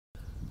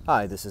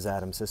Hi, this is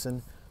Adam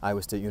Sisson,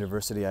 Iowa State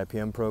University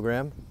IPM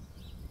program.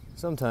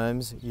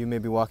 Sometimes you may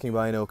be walking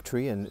by an oak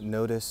tree and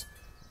notice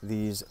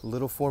these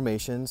little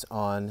formations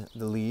on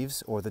the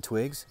leaves or the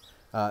twigs.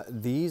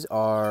 These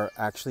are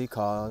actually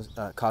caused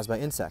by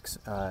insects,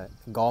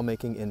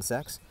 gall-making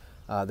insects.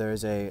 There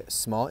is a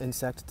small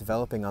insect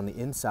developing on the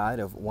inside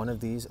of one of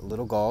these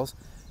little galls,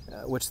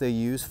 which they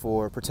use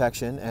for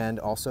protection and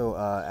also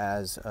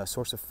as a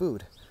source of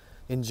food.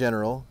 In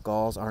general,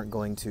 galls aren't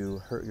going to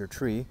hurt your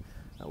tree.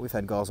 We've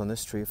had galls on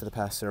this tree for the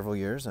past several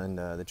years, and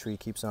the tree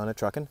keeps on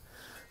a-truckin'.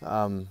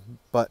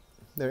 But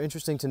they're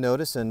interesting to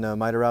notice and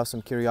might arouse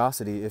some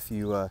curiosity if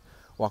you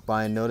walk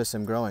by and notice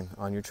them growing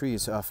on your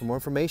trees. For more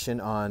information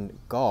on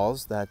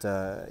galls that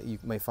you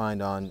may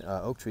find on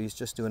oak trees,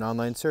 just do an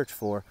online search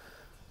for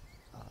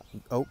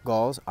Oak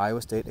Galls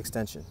Iowa State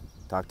Extension.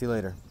 Talk to you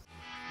later.